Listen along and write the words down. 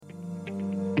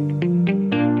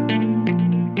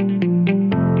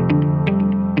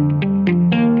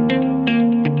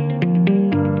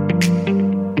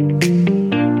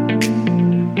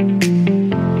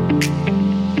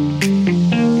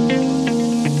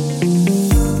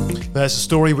There's a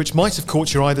story which might have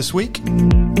caught your eye this week.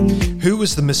 Who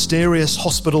was the mysterious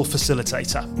hospital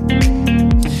facilitator?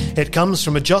 It comes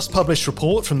from a just-published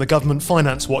report from the government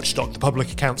finance watchdog, the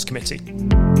Public Accounts Committee.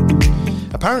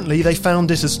 Apparently, they found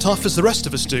it as tough as the rest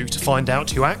of us do to find out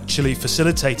who actually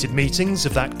facilitated meetings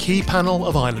of that key panel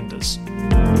of islanders.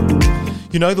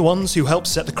 You know, the ones who helped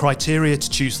set the criteria to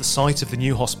choose the site of the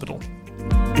new hospital.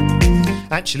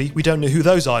 Actually, we don't know who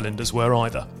those islanders were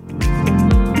either.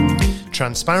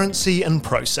 Transparency and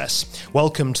process.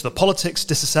 Welcome to the Politics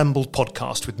Disassembled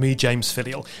podcast with me, James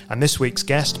Filial, and this week's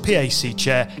guest, PAC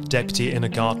Chair, Deputy Ina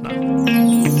Gardner.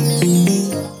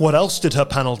 What else did her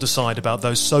panel decide about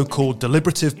those so-called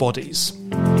deliberative bodies?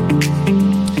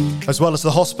 As well as the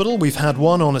hospital, we've had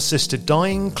one on assisted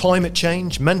dying, climate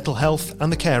change, mental health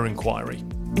and the care inquiry.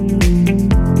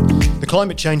 The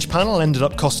climate change panel ended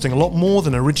up costing a lot more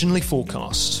than originally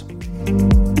forecast.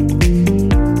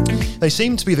 They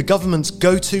seem to be the government's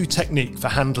go-to technique for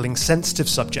handling sensitive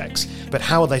subjects, but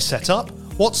how are they set up,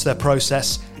 what's their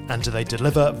process, and do they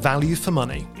deliver value for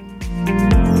money?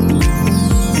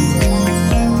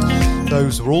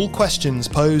 Those were all questions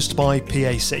posed by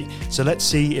PAC, so let's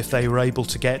see if they were able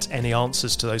to get any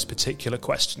answers to those particular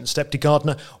questions. Deputy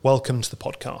Gardner, welcome to the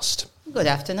podcast. Good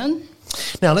afternoon.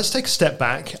 Now, let's take a step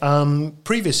back.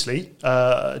 Previously,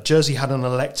 Jersey had an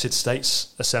elected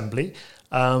States Assembly.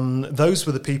 Those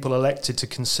were the people elected to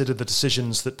consider the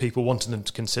decisions that people wanted them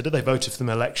to consider. They voted for them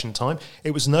at election time.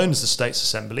 It was known as the States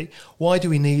Assembly. Why do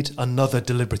we need another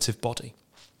deliberative body?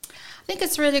 I think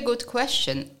it's a really good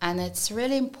question, and it's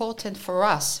really important for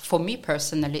us, for me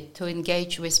personally, to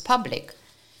engage with public.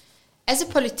 As a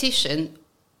politician,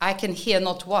 I can hear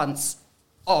not once,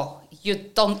 "Oh, you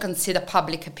don't consider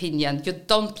public opinion, you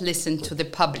don't listen to the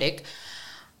public."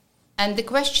 And the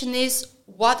question is,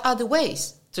 what are the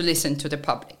ways to listen to the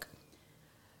public?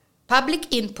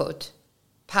 Public input,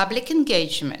 public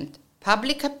engagement,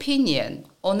 public opinion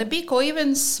on a big or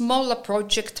even smaller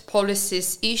project,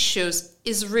 policies, issues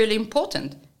is really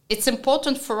important. It's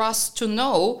important for us to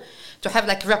know, to have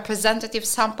like representative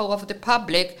sample of the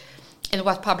public and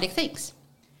what public thinks.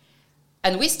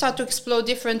 And we start to explore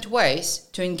different ways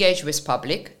to engage with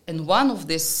public. And one of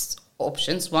these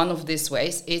options, one of these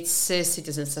ways, it's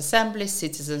citizens' assembly,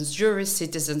 citizens' jury,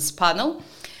 citizens' panel.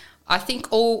 I think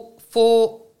all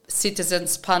 4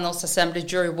 citizens' panels, assembly,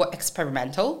 jury were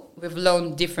experimental. We've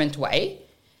learned different way.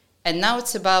 And now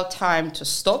it's about time to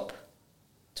stop,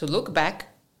 to look back,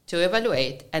 to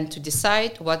evaluate, and to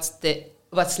decide what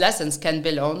lessons can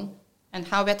be learned and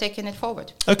how we're taking it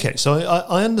forward. Okay, so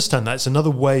I understand that. It's another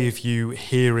way of you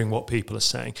hearing what people are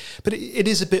saying. But it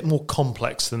is a bit more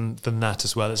complex than that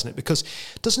as well, isn't it? Because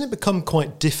doesn't it become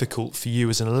quite difficult for you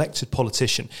as an elected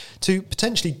politician to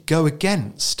potentially go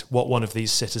against what one of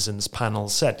these citizens'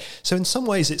 panels said? So in some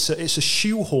ways, it's a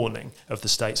shoehorning of the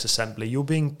States Assembly. You're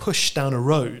being pushed down a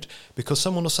road because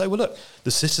someone will say, well, look,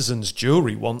 the citizens'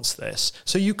 jury wants this,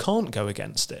 so you can't go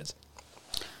against it.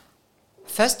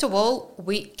 First of all,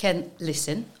 we can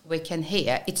listen, we can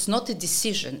hear. It's not a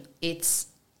decision, it's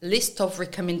a list of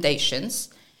recommendations,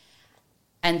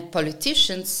 and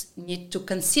politicians need to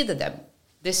consider them.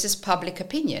 This is public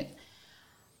opinion.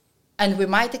 And we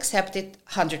might accept it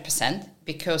 100%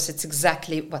 because it's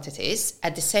exactly what it is.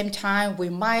 At the same time, we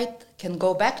can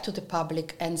go back to the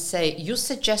public and say, you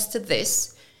suggested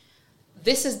this.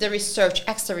 This is the research,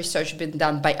 extra research being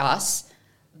done by us.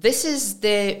 This is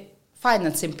the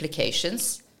finance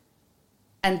implications,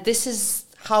 and this is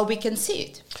how we can see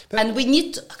it. And we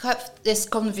need to have this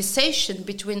conversation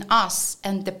between us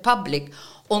and the public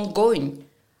ongoing.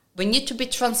 We need to be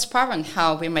transparent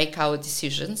how we make our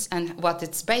decisions and what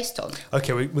it's based on.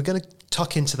 Okay, we're going to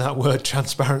tuck into that word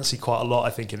transparency quite a lot,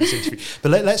 I think, in this interview. But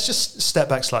let's just step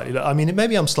back slightly. I mean,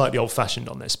 maybe I'm slightly old-fashioned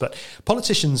on this, but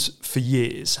politicians for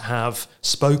years have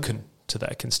spoken to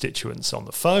their constituents on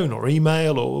the phone or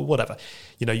email or whatever.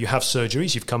 You know, you have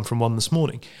surgeries, you've come from one this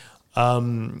morning.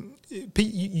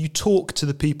 You talk to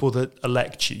the people that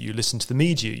elect you, you listen to the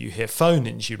media, you hear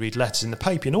phone-ins, you read letters in the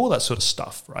paper and all that sort of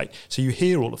stuff, right? So you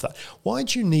hear all of that. Why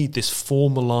do you need this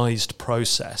formalised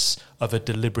process of a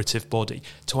deliberative body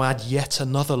to add yet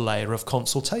another layer of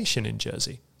consultation in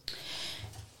Jersey?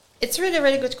 It's a really,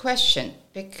 really good question,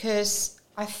 because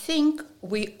I think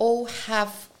we all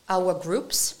have our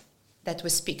groups that we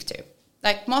speak to.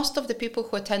 Like most of the people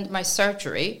who attend my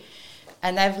surgery,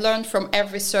 and I've learned from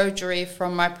every surgery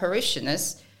from my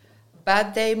parishioners,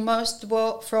 but they most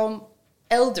were from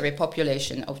elderly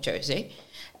population of Jersey.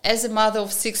 As a mother of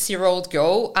 6-year-old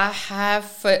girl, I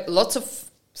have lots of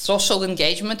social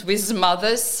engagement with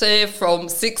mothers from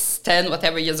 6, 10,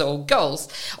 whatever years old girls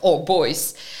or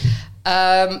boys.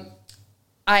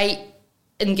 I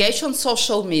engage on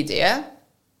social media,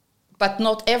 but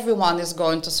not everyone is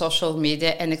going to social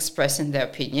media and expressing their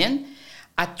opinion.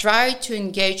 I try to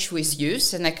engage with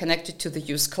youth, and I connected to the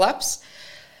youth clubs.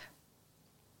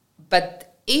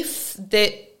 But if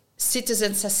the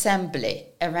Citizens Assembly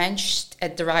arranged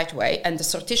it the right way, and the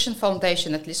Sortition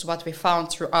Foundation, at least what we found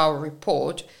through our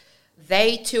report,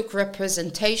 they took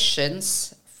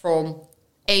representations from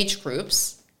age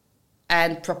groups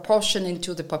and proportion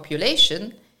into the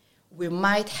population, we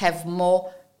might have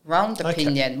more round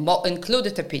opinion, more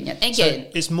included opinion. Again,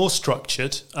 so it's more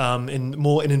structured, in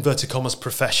inverted commas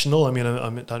professional. I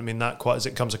don't mean that quite as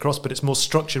it comes across, but it's more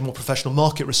structured, more professional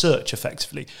market research,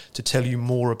 effectively, to tell you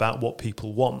more about what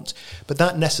people want. But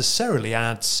that necessarily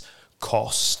adds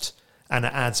cost and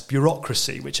it adds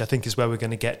bureaucracy, which I think is where we're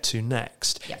going to get to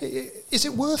next. Yeah. Is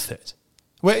it worth it?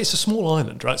 Well, it's a small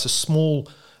island, right? It's a small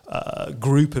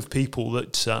group of people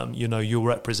that you're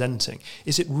representing.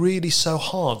 Is it really so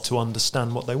hard to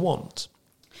understand what they want?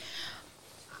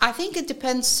 I think it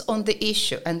depends on the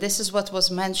issue, and this is what was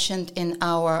mentioned in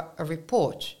our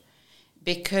report,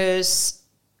 because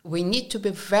we need to be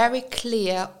very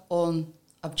clear on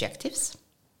objectives.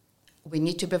 We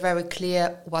need to be very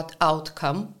clear what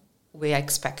outcome we are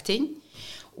expecting.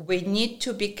 We need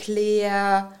to be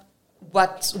clear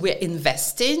what we're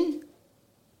investing,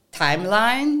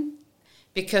 timeline,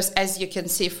 because as you can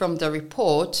see from the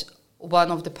report, one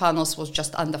of the panels was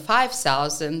just under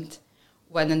 5,000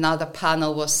 when another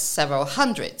panel was several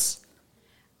hundreds.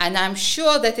 And I'm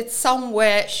sure that it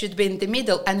somewhere should be in the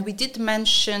middle. And we did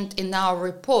mention in our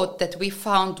report that we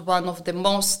found one of the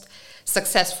most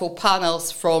successful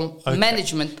panels from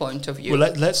management point of view.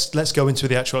 Well, let's go into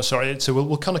the actual. Sorry, so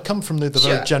we'll kind of come from the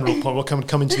very general point. We'll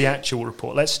come into the actual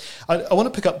report. I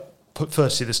want to put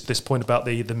firstly this point about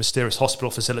the mysterious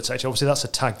hospital facilitator. Obviously, that's a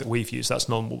tag that we've used. That's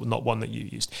not one that you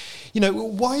used.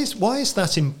 Why is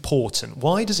that important?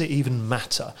 Why does it even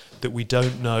matter that we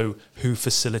don't know who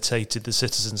facilitated the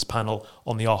citizens panel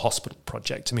on the Our Hospital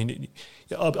project? I mean,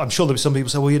 I'm sure there were some people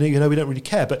say, well, we don't really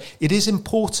care, but it is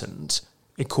important.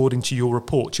 According to your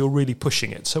report, you're really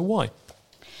pushing it. So why?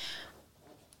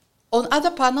 On other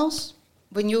panels,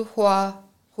 we knew who are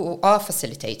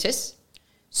facilitators,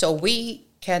 so we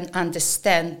can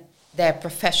understand their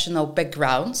professional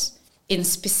backgrounds in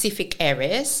specific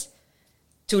areas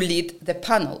to lead the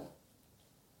panel.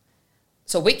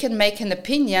 So we can make an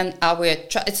opinion.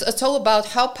 It's all about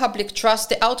how public trusts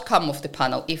the outcome of the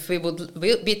panel. If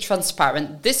we'll be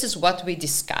transparent, this is what we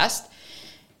discussed.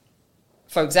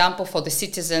 For example, for the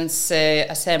Citizens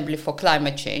Assembly for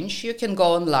Climate Change, you can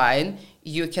go online,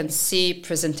 you can see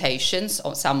presentations,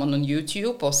 or some on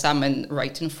YouTube or some in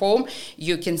written form.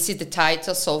 You can see the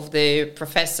titles of the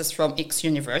professors from X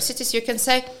universities. You can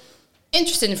say,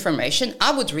 interesting information,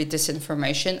 I would read this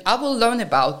information, I will learn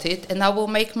about it, and I will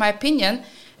make my opinion,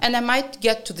 and I might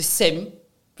get to the same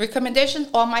recommendation,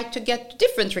 or I might get to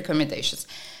different recommendations.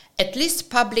 At least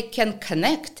public can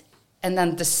connect and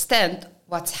understand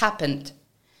what's happened.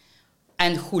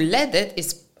 And who led it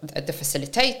is the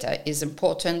facilitator. Is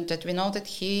important that we know that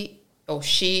he or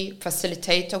she,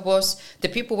 facilitator, the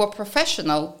people were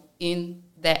professional in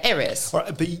their areas. All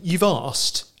right, but you've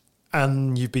asked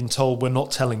and you've been told we're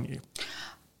not telling you.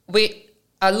 We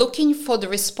are looking for the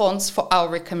response for our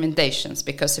recommendations,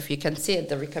 because if you can see it,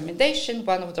 the recommendation,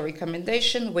 one of the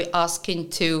recommendations, we're asking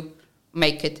to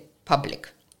make it public.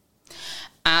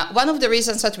 One of the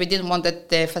reasons that we didn't want that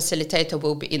the facilitator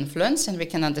will be influenced, and we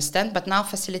can understand, but now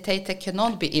facilitator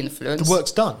cannot be influenced. The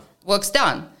work's done. Work's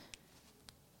done.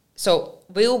 So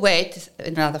we'll wait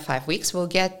another 5 weeks. We'll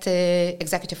get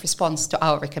executive response to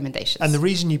our recommendations. And the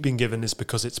reason you've been given is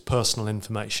because it's personal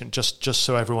information, just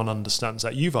so everyone understands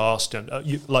that. You've asked,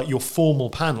 like your formal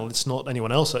panel, it's not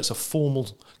anyone else, it's a formal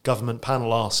government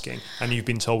panel asking, and you've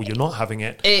been told you're not having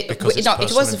it because it's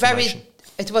personal information.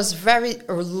 It was very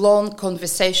long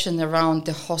conversation around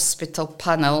the hospital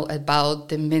panel about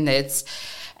the minutes,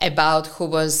 about who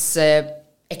was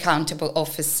accountable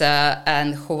officer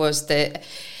and who was the...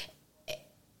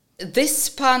 This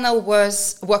panel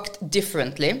worked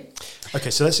differently.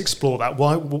 Okay, so let's explore that.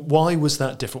 Why was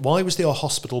that different? Why was the Our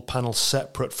Hospital panel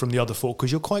separate from the other four?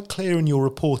 Because you're quite clear in your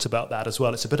report about that as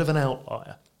well. It's a bit of an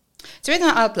outlier. It's a bit of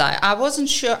an outlier. I wasn't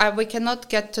sure. We cannot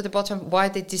get to the bottom why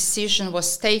the decision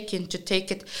was taken to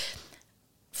take it.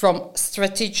 from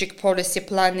Strategic Policy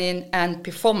Planning and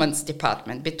Performance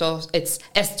Department, because it's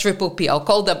SPPP. I'll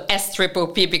call them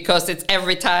SPPP because it's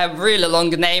every time really long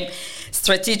name,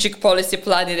 Strategic Policy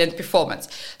Planning and Performance.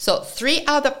 So 3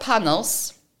 other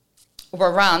panels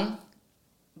were run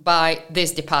by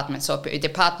this department. So the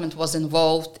department was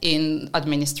involved in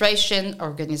administration,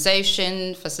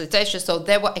 organization, facilitation. So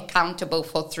they were accountable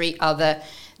for 3 other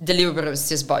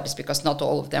deliberative bodies, because not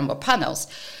all of them were panels.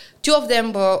 2 of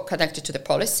them were connected to the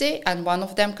policy, and 1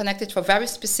 of them connected to a very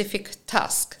specific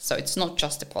task. So it's not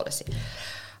just a policy.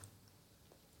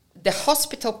 The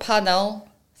hospital panel,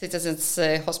 Citizens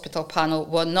Hospital panel,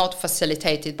 were not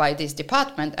facilitated by this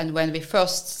department. And when we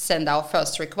first sent our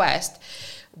first request,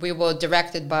 we were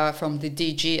directed from the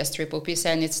DG SPPP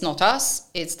saying it's not us,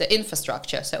 it's the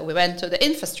infrastructure. So we went to the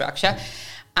infrastructure,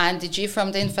 and the G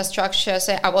from the infrastructure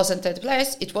said, I wasn't at the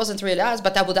place, it wasn't really us,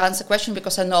 but I would answer question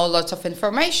because I know lots of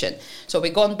information. So we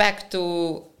gone back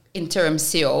to interim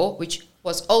CEO, which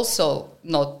was also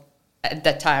not at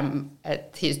that time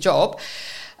at his job.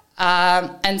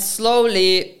 And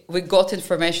slowly we got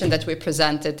information that we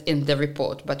presented in the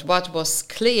report. But what was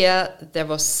clear, there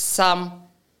was some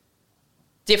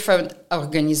different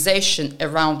organization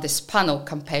around this panel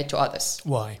compared to others.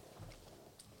 Why?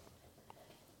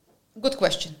 Good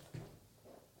question.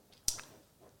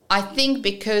 I think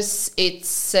because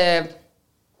it's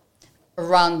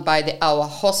run by our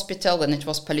hospital, and it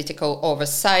was political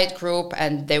oversight group,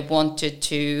 and they wanted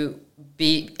to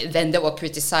be, then they were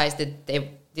criticized that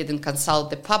they didn't consult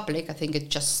the public. I think it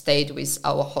just stayed with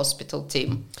our hospital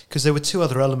team. Because there were 2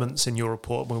 other elements in your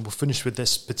report. We'll finish with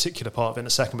this particular part of it in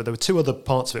a second, but there were 2 other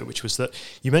parts of it, which was that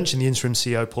you mentioned the interim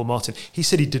CEO, Paul Martin. He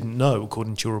said he didn't know,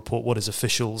 according to your report, what his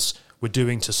officials were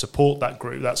doing to support that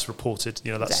group. That's reported,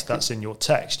 that's in your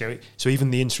text. So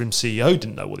even the interim CEO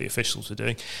didn't know what the officials were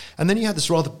doing. And then you had this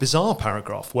rather bizarre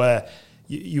paragraph where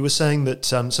you were saying that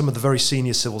some of the very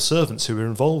senior civil servants who were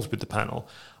involved with the panel,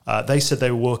 they said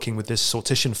they were working with this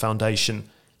Sortition Foundation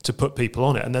to put people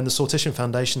on it. And then the Sortition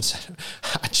Foundation said,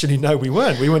 actually, no, we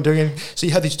weren't. We weren't doing anything. So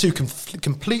you had these 2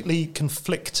 completely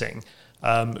conflicting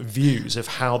views of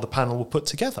how the panel were put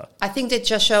together. I think that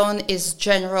just shown is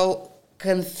general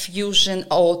confusion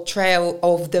or trail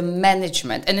of the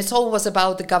management. And it's always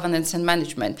about the governance and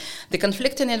management. The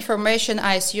conflicting information,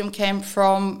 I assume, came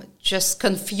from just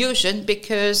confusion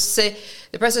because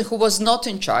the person who was not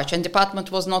in charge and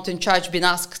department was not in charge been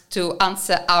asked to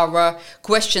answer our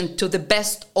question to the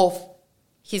best of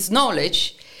his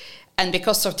knowledge. And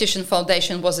because Sortition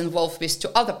Foundation was involved with 2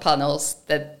 other panels,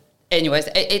 that anyways,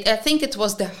 I think it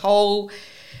was the whole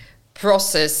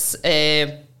process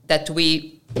that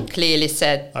we clearly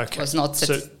said was not...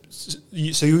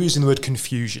 So you're using the word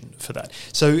confusion for that.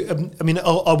 So,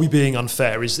 are we being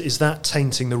unfair? Is that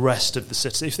tainting the rest of the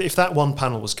citizens? If that one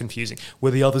panel was confusing,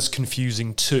 were the others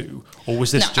confusing too? Or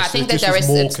was this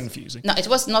more confusing? No, it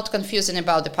was not confusing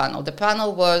about the panel. The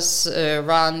panel was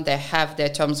run, they have their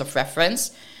terms of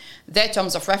reference. Their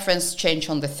terms of reference changed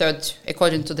on the 3rd,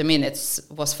 according to the minutes,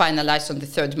 was finalized on the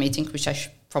 3rd meeting, which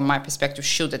from my perspective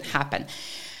shouldn't happen.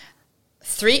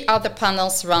 3 other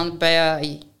panels run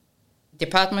by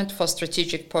Department for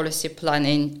Strategic Policy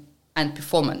Planning and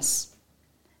Performance.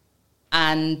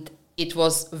 And it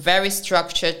was very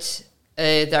structured.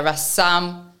 There are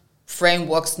some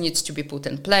frameworks needs to be put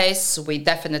in place. We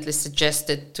definitely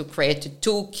suggested to create a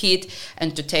toolkit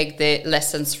and to take the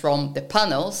lessons from the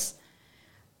panels.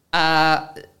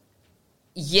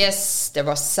 Yes, there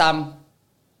was some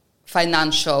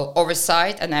financial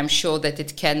oversight, and I'm sure that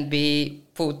it can be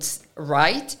put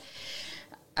right.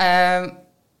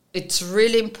 It's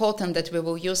really important that we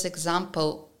will use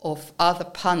example of other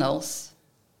panels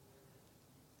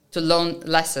to learn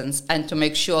lessons and to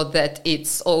make sure that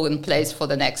it's all in place for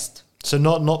the next. So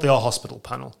not the Our Hospital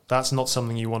panel. That's not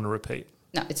something you want to repeat.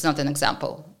 No, it's not an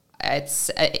example.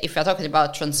 It's if you're talking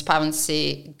about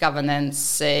transparency,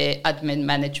 governance, admin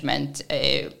management.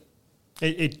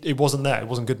 It wasn't there. It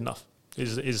wasn't good enough.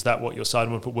 Is that what you're saying? I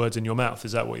don't want to put words in your mouth.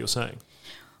 Is that what you're saying?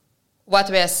 What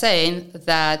we are saying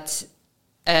that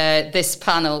this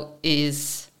panel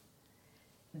is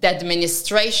the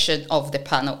administration of the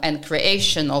panel and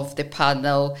creation of the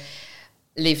panel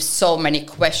leaves so many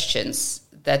questions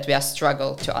that we are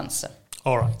struggle to answer.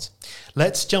 All right.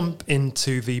 Let's jump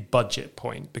into the budget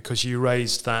point because you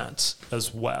raised that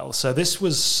as well. So this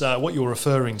was what you're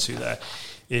referring to there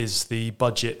is the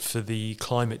budget for the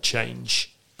climate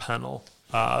change panel.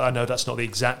 I know that's not the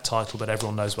exact title, but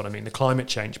everyone knows what I mean, the climate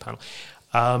change panel.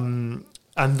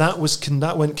 And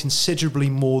that went considerably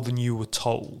more than you were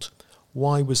told.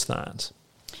 Why was that?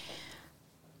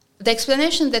 The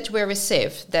explanation that we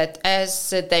received, that as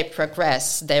they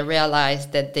progress, they realize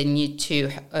that they need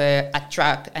to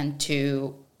attract and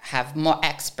to have more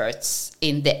experts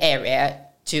in the area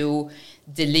to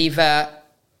deliver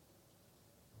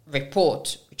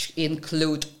report, which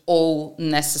include all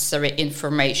necessary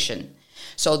information.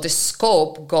 So the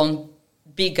scope gone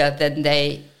bigger than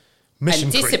they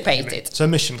anticipated. Creep, so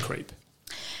mission creep.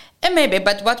 And maybe,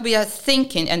 but what we are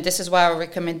thinking, and this is why our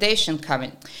recommendation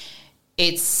coming,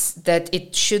 it's that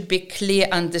it should be clear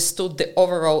understood the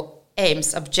overall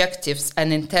aims, objectives,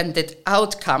 and intended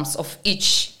outcomes of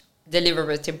each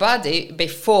delivery body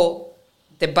before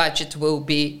the budget will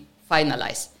be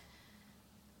finalized.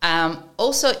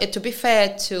 Also, to be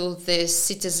fair to the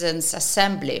Citizens'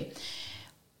 Assembly,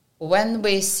 when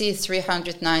we see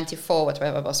 394,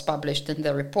 whatever was published in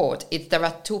the report, there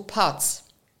are two parts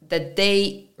that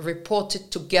they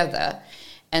reported together.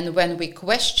 And when we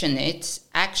question it,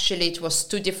 actually it was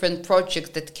two different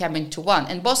projects that came into one.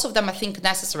 And both of them, I think,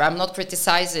 necessary. I'm not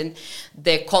criticizing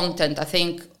the content. I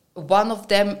think one of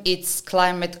them, it's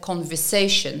climate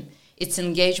conversation. It's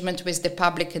engagement with the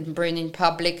public and bringing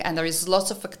public. And there is lots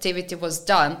of activity was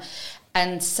done.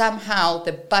 And somehow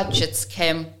the budgets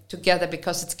came together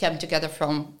because it came together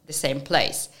from the same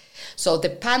place. So the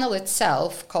panel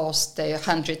itself cost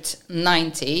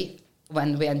 190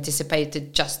 when we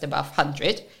anticipated just above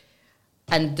 100.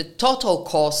 And the total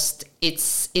cost,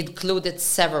 it's included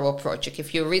several projects.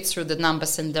 If you read through the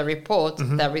numbers in the report,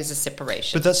 there is a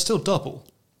separation. But that's still double.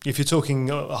 If you're talking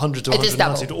 100 to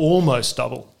 190, it's almost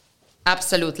double.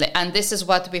 Absolutely. And this is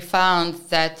what we found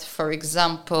that, for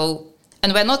example,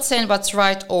 and we're not saying what's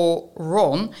right or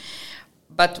wrong,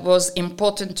 but was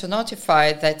important to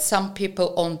notify that some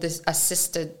people on this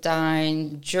assisted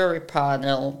dying jury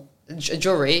panel,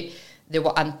 they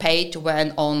were unpaid,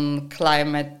 when on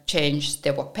climate change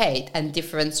they were paid, and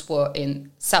difference were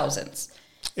in thousands.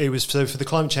 It was, so for the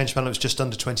climate change panel, it was just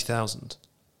under 20,000.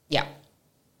 Yeah.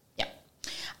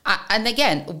 And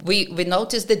again, we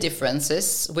noticed the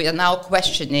differences. We are now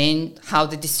questioning how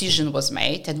the decision was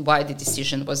made and why the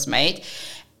decision was made.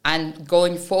 And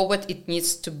going forward, it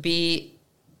needs to be,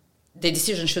 the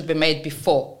decision should be made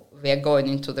before we are going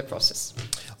into the process.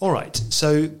 All right.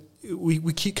 So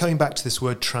we keep coming back to this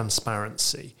word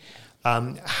transparency.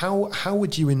 How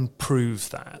would you improve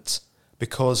that?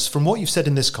 Because from what you've said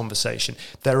in this conversation,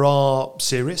 there are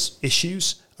serious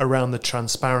issues around the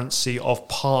transparency of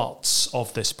parts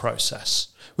of this process.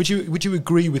 Would you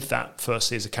agree with that,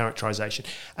 firstly, as a characterization?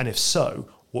 And if so,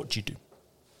 what do you do?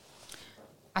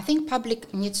 I think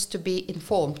public needs to be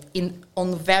informed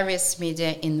on various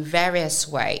media in various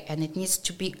ways, and it needs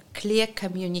to be clear,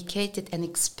 communicated and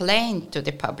explained to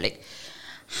the public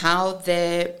how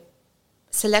the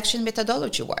selection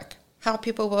methodology work, how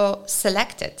people were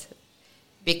selected.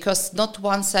 Because not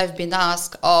once I've been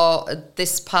asked,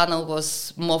 this panel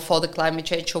was more for the climate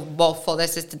change or more for the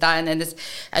assisted dying.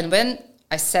 And when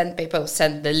I send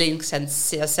the links and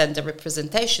send the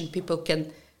representation, people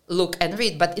can look and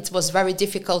read. But it was very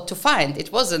difficult to find.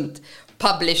 It wasn't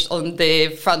published on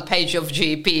the front page of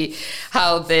GEP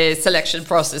how the selection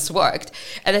process worked.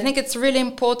 And I think it's really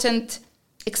important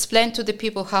explain to the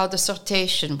people how the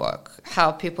sortation worked,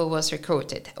 how people was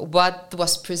recruited, what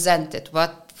was presented,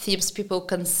 what themes people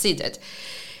considered.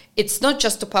 It's not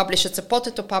just to publish, it's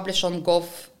important to publish on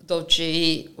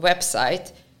gov.ge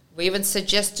website. We even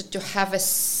suggested to have a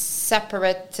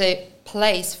separate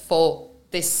place for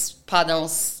these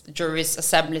panels, juries,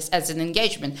 assemblies as an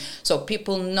engagement, so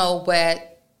people know where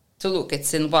to look.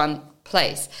 It's in one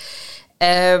place.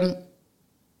 And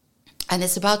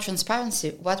it's about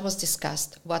transparency. What was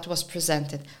discussed, what was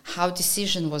presented, how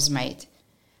decision was made.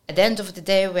 At the end of the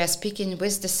day, we are speaking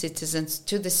with the citizens,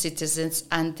 to the citizens,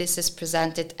 and this is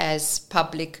presented as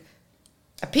public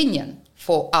opinion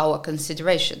for our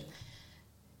consideration.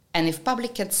 And if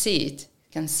public can see it,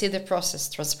 can see the process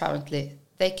transparently,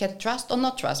 they can trust or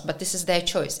not trust, but this is their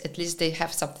choice. At least they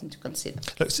have something to consider.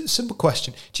 Look, simple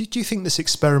question. Do you think this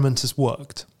experiment has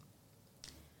worked?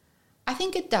 I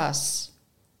think it does.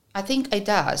 I think it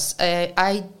does.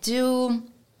 I do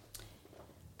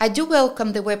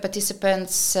welcome the way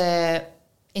participants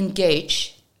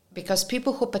engage, because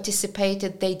people who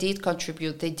participated, they did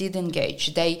contribute, they did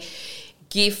engage, they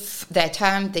give their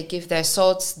time, they give their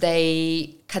thoughts,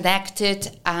 they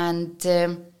connected, and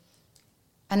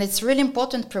it's really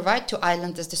important to provide to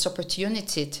islanders this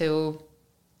opportunity to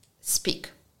speak,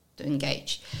 to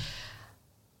engage.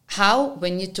 How?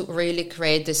 We need to really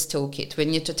create this toolkit. We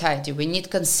need to tidy. We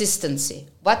need consistency.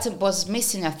 What was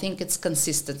missing, I think, it's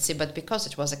consistency. But because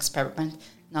it was experiment,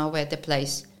 now we're at the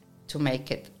place to make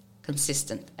it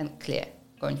consistent and clear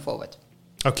going forward.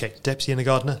 OK, Deputy Anna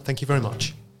Gardner, thank you very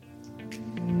much.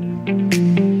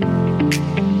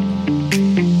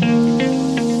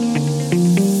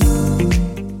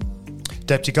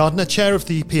 Deputy Gardner, Chair of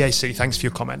the PAC, thanks for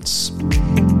your comments.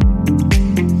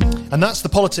 And that's the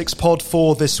Politics Pod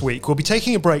for this week. We'll be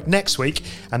taking a break next week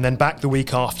and then back the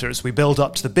week after as we build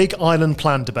up to the big Island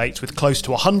Plan debate with close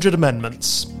to 100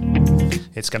 amendments.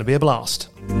 It's going to be a blast.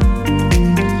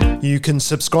 You can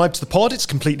subscribe to the pod. It's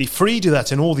completely free. Do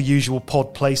that in all the usual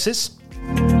pod places.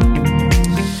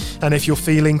 And if you're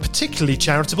feeling particularly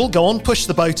charitable, go on, push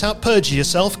the boat out, perjure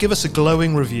yourself, give us a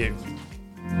glowing review.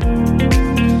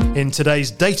 In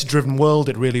today's data-driven world,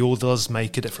 it really all does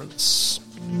make a difference.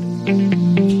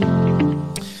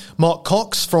 Mark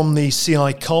Cox from the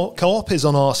CI Co-op is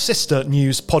on our sister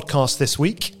news podcast this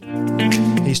week.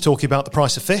 He's talking about the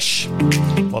price of fish,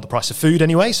 well, the price of food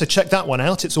anyway, so check that one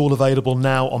out. It's all available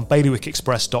now on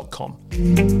bailiwickexpress.com.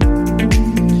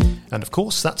 And of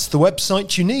course, that's the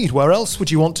website you need. Where else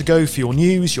would you want to go for your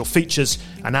news, your features,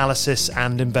 analysis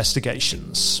and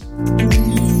investigations?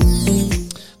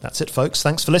 That's it, folks.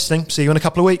 Thanks for listening. See you in a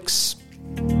couple of weeks.